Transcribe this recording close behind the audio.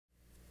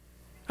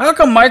How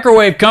come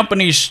microwave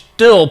companies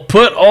still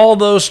put all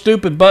those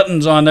stupid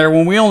buttons on there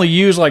when we only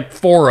use like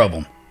 4 of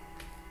them?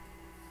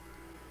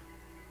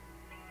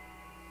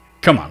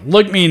 Come on,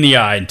 look me in the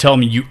eye and tell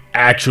me you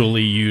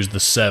actually use the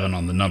 7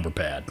 on the number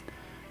pad.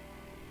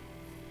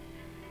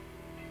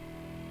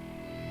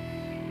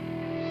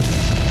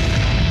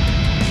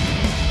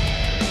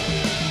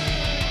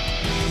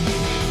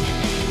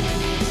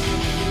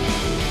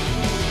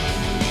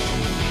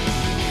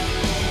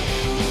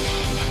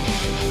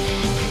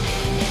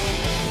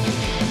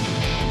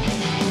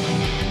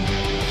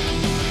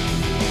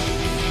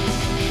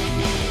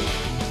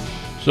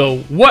 So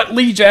what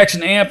Lee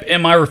Jackson amp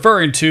am I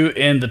referring to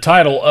in the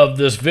title of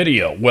this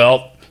video?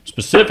 Well,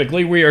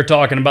 specifically we are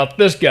talking about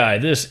this guy.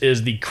 This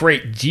is the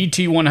Crate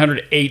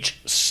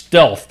GT100H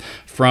Stealth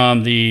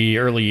from the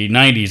early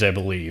 90s, I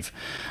believe.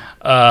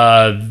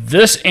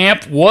 This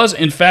amp was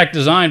in fact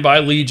designed by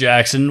Lee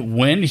Jackson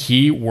when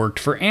he worked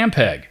for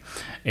Ampeg.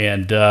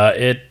 And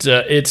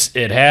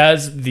it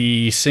has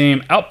the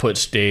same output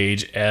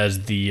stage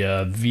as the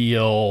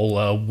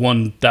VL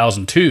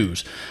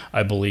 1002s,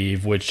 I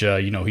believe, which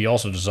he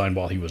also designed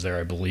while he was there,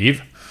 I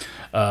believe.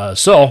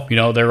 So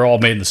they're all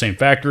made in the same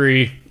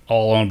factory,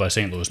 all owned by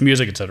St. Louis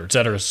Music, etc.,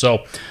 etc.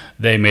 So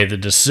they made the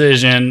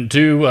decision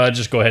to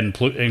just go ahead and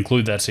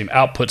include that same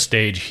output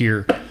stage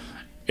here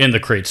in the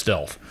Crate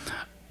Stealth.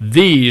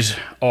 These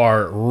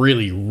are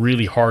really,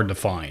 really hard to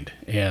find,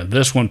 and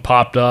this one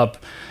popped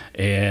up.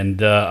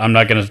 And I'm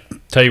not going to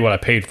tell you what I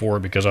paid for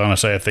it because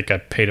honestly I think I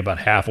paid about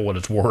half of what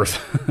it's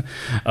worth.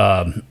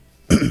 And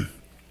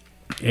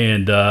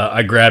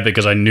I grabbed it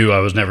because I knew I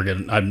was never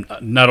going to. I'm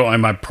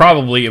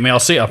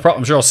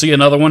sure I'll see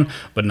another one,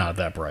 but not at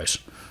that price.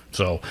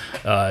 So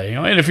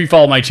and if you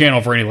follow my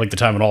channel for any length of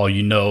time at all,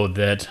 you know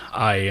that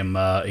I am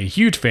a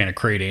huge fan of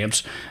Crate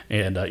amps,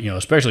 and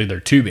especially their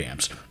tube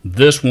amps.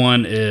 This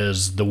one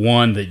is the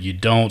one that you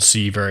don't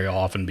see very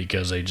often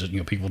because they just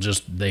people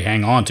they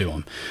hang on to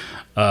them.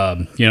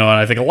 And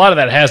I think a lot of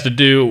that has to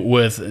do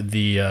with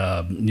the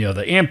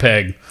the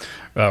Ampeg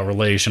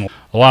relation.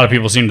 A lot of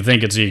people seem to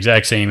think it's the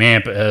exact same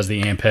amp as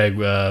the Ampeg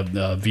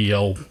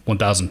VL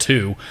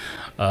 1002,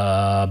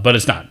 but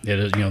it's not. It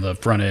is, the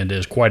front end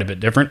is quite a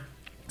bit different.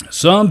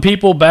 Some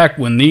people back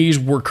when these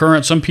were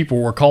current, some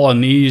people were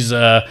calling these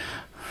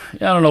I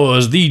don't know, it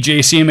was the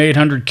JCM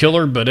 800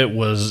 killer, but it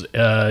was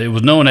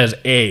known as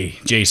a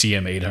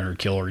JCM 800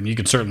 killer, and you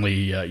can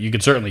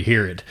certainly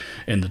hear it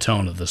in the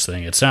tone of this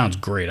thing. It sounds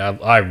great.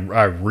 I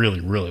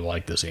really, really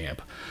like this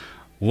amp.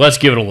 Let's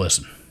give it a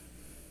listen.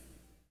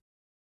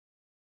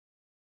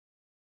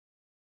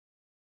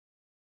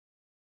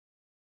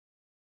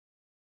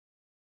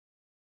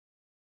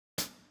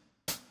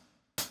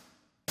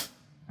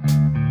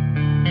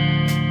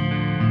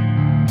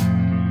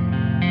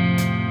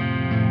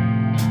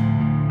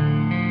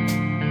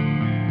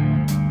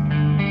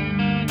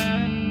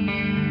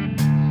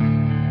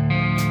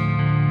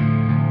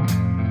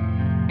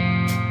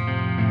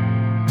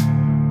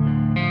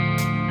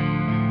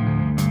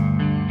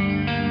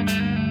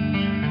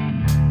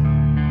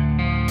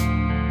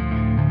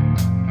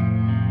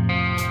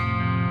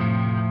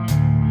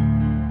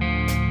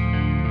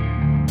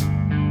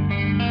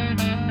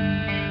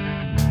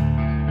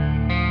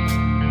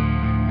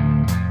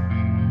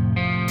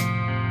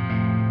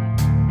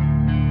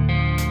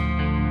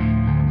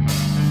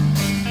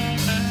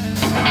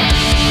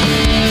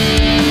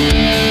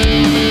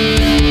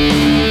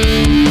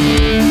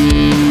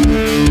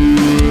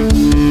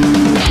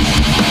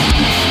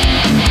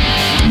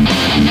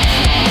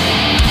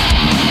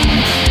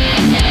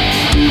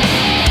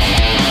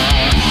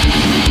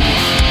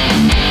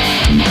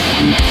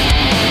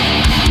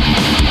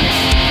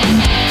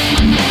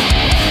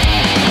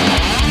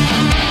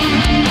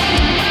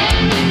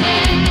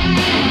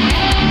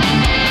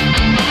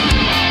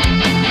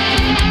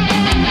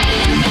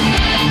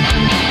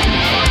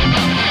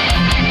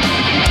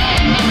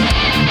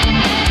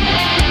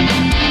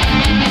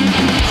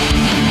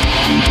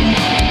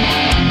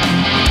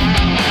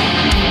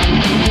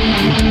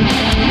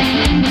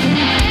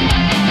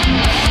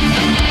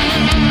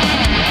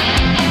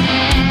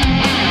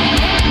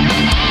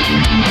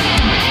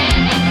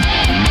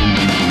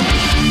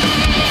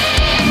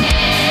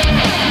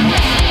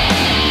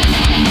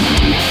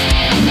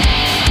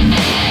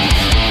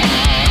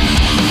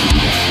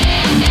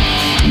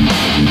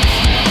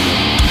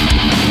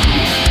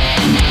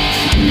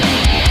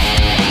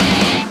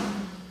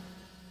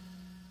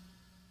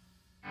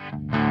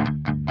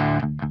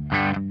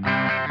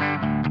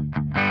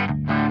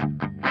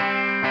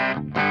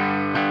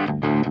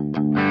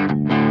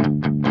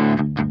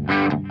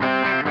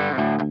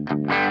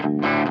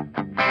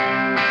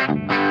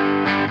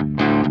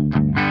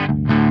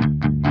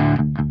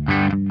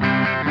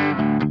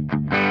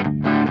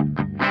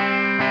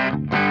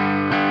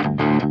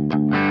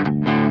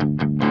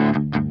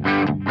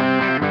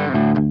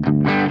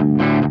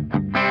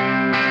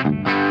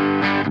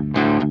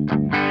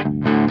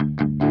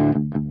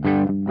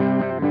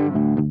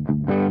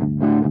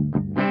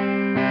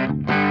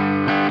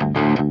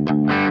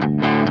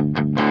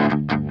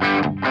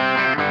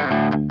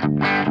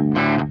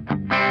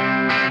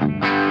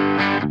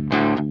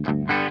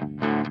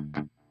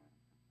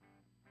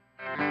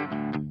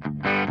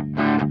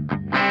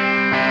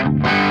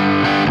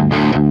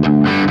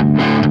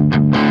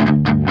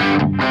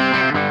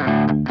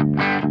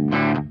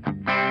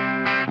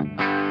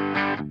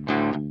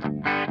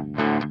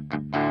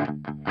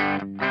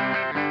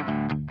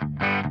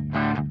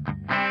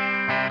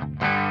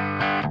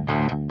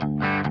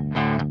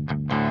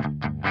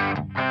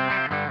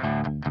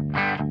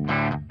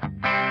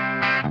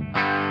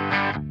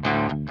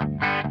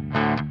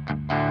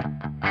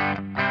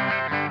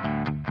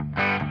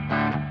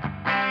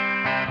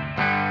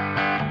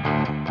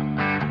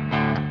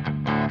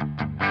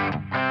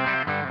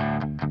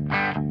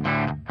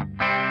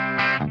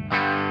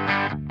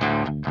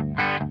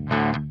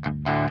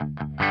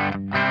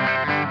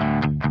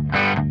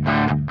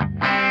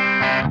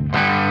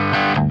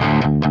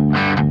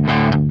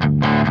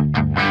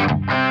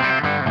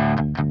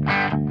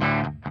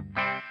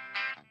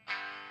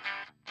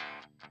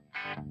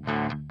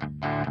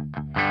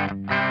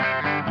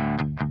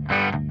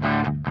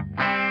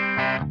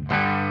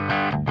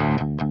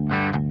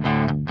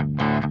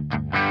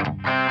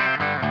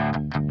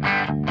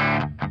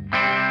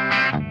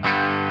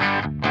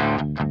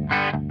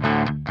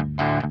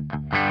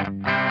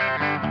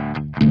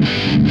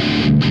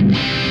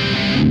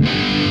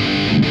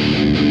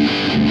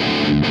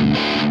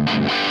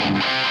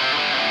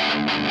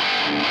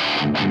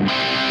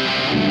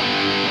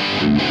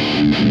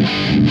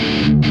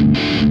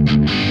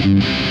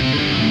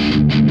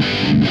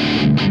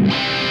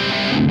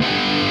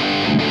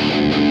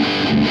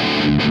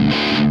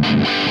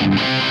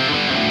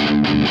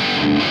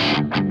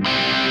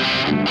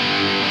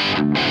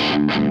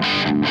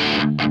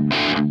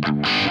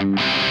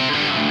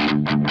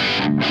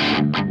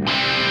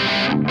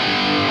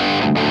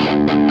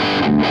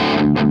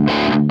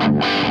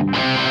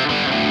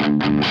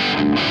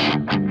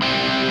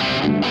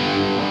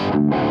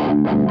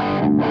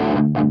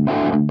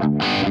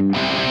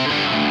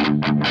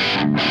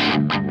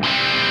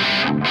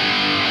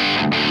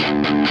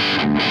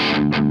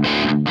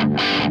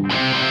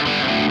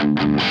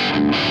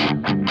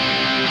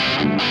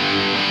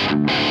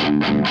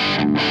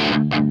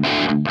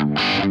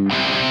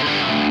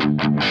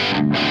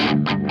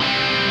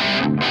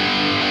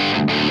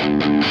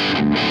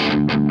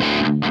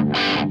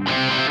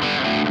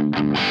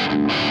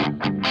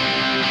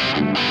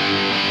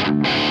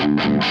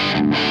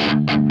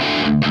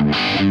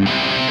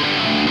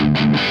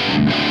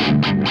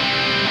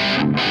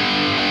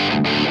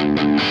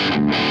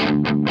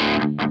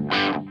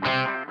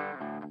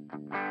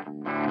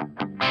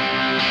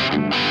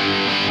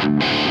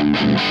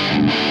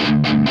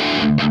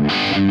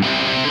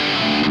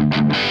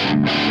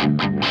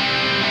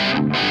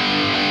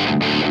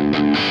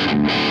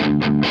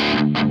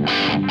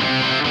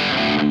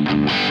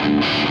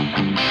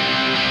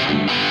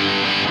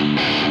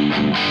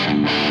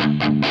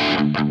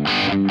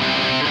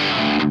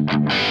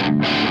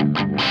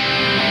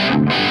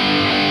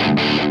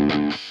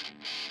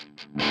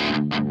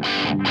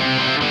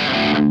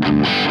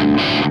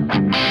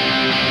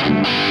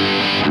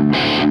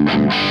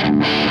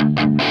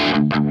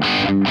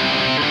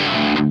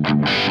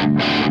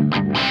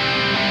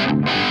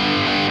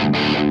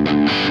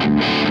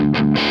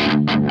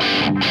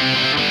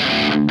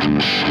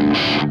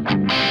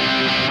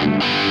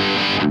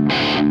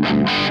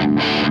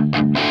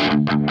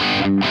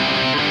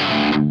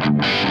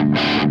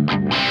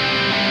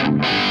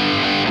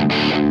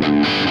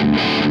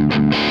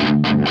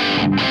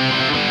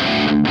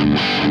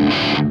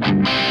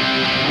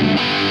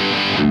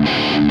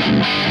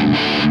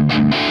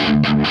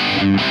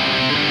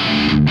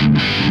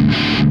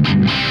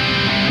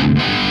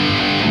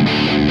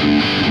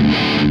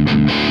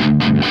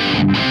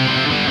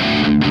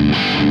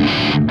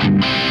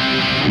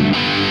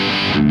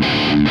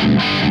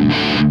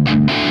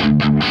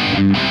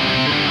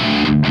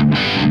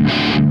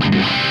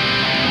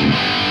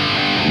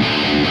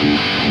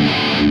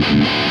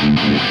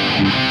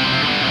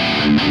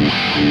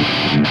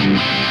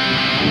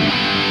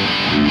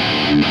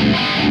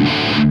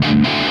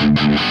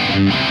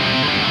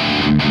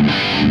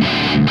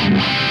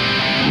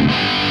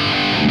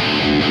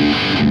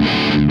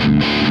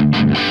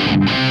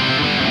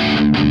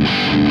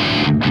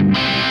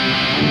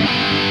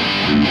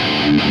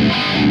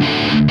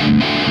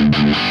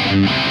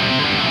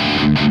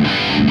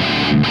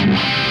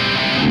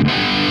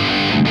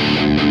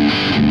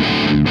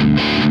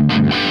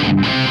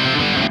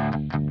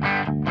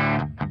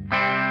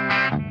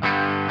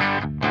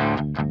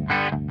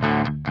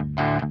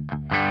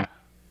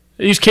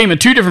 These came in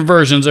two different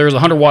versions. There was a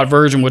 100-watt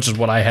version, which is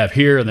what I have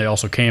here, and they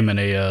also came in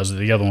a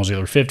the other one was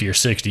either 50 or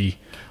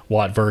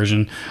 60-watt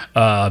version.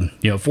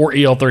 You know, 4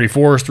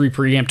 EL34s, 3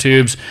 preamp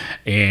tubes,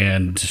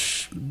 and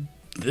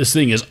this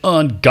thing is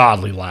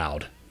ungodly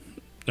loud.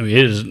 I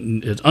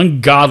mean, it's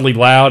ungodly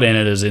loud, and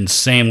it is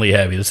insanely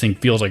heavy. This thing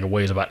feels like it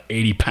weighs about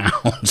 80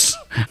 pounds.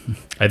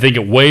 I think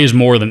it weighs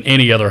more than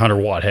any other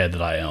 100-watt head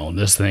that I own.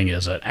 This thing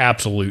is an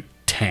absolute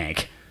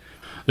tank.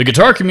 The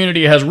guitar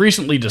community has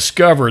recently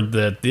discovered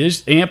that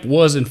this amp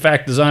was in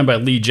fact designed by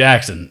Lee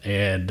Jackson,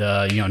 and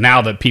you know,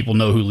 now that people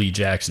know who Lee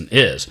Jackson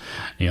is,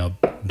 you know,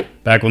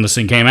 back when this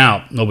thing came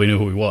out, nobody knew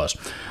who he was,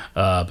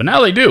 but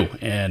now they do,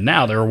 and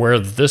now they're aware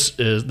that this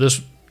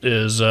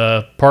is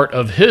part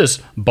of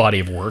his body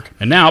of work,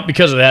 and now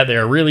because of that, they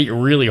are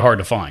really hard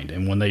to find.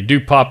 And when they do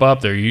pop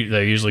up, they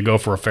usually go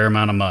for a fair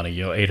amount of money,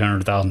 you know,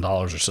 $800,000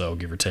 or so,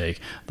 give or take.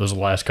 Those are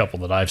the last couple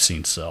that I've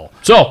seen sell.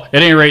 So at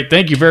any rate,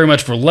 thank you very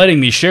much for letting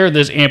me share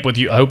this amp with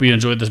you. I hope you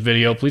enjoyed this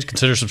video. Please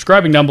consider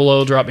subscribing down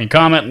below, drop me a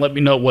comment, and let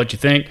me know what you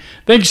think.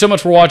 Thank you so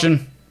much for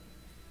watching.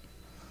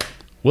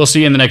 We'll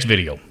see you in the next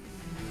video.